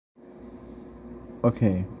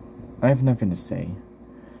Okay, I have nothing to say.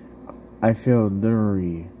 I feel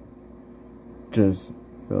literally just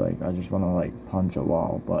feel like I just want to like punch a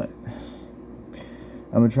wall, but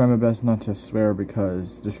I'm gonna try my best not to swear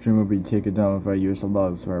because the stream will be taken down if I use a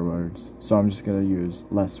lot of swear words. So I'm just gonna use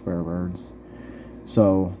less swear words.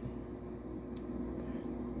 So,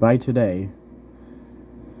 by today,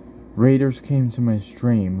 raiders came to my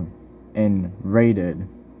stream and raided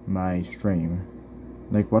my stream.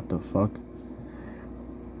 Like, what the fuck?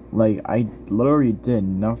 Like, I literally did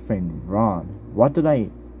nothing wrong. What did I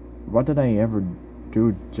ever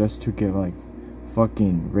do just to get, like,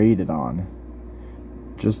 fucking raided on?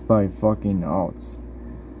 Just by fucking alts.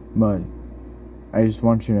 But, I just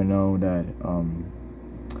want you to know that,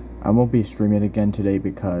 I won't be streaming again today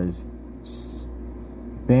because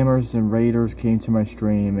spammers and raiders came to my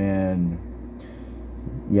stream and,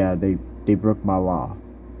 yeah, they broke my law.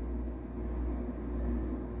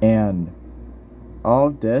 And all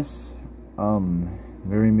of this,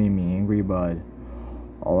 very made me angry, but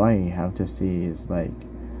all I have to say is, like,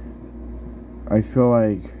 I feel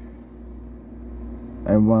like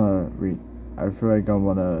I wanna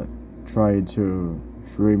try to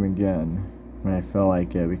stream again when I feel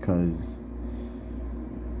like it, because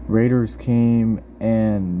raiders came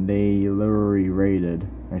and they literally raided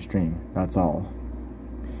my stream. That's all.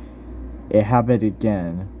 It happened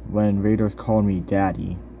again when raiders called me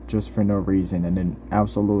daddy just for no reason and then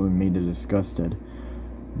absolutely made me disgusted.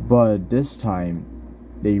 But this time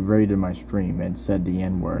they raided my stream and said the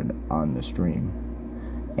N-word on the stream.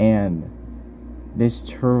 And this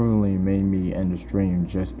totally made me end the stream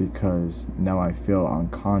just because now I feel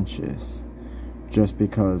unconscious. Just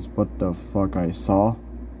because what the fuck I saw.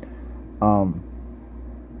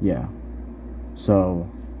 Yeah. So,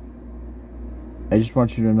 I just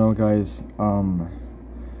want you to know, guys, from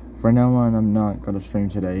now on, I'm not gonna stream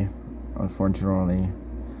today, unfortunately.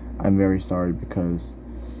 I'm very sorry because,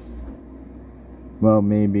 well,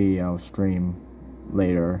 maybe I'll stream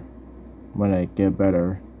later when I get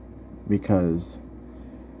better, because,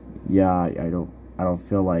 yeah, I don't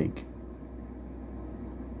feel like,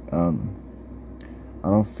 I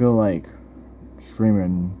don't feel like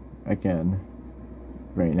streaming again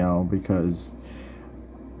right now because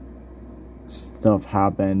stuff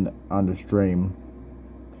happened on the stream.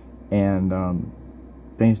 And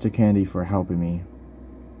thanks to Candy for helping me.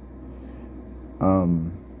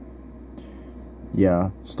 Yeah,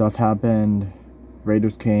 stuff happened,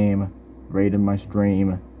 raiders came, raided my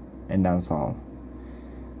stream, and that's all.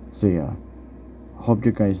 So yeah, hope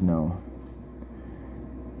you guys know.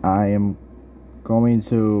 I am going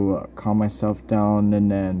to calm myself down,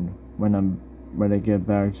 and then when I get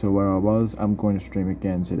back to where I was, I'm going to stream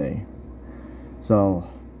again today. So,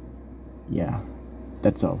 yeah,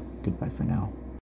 that's all. Goodbye for now.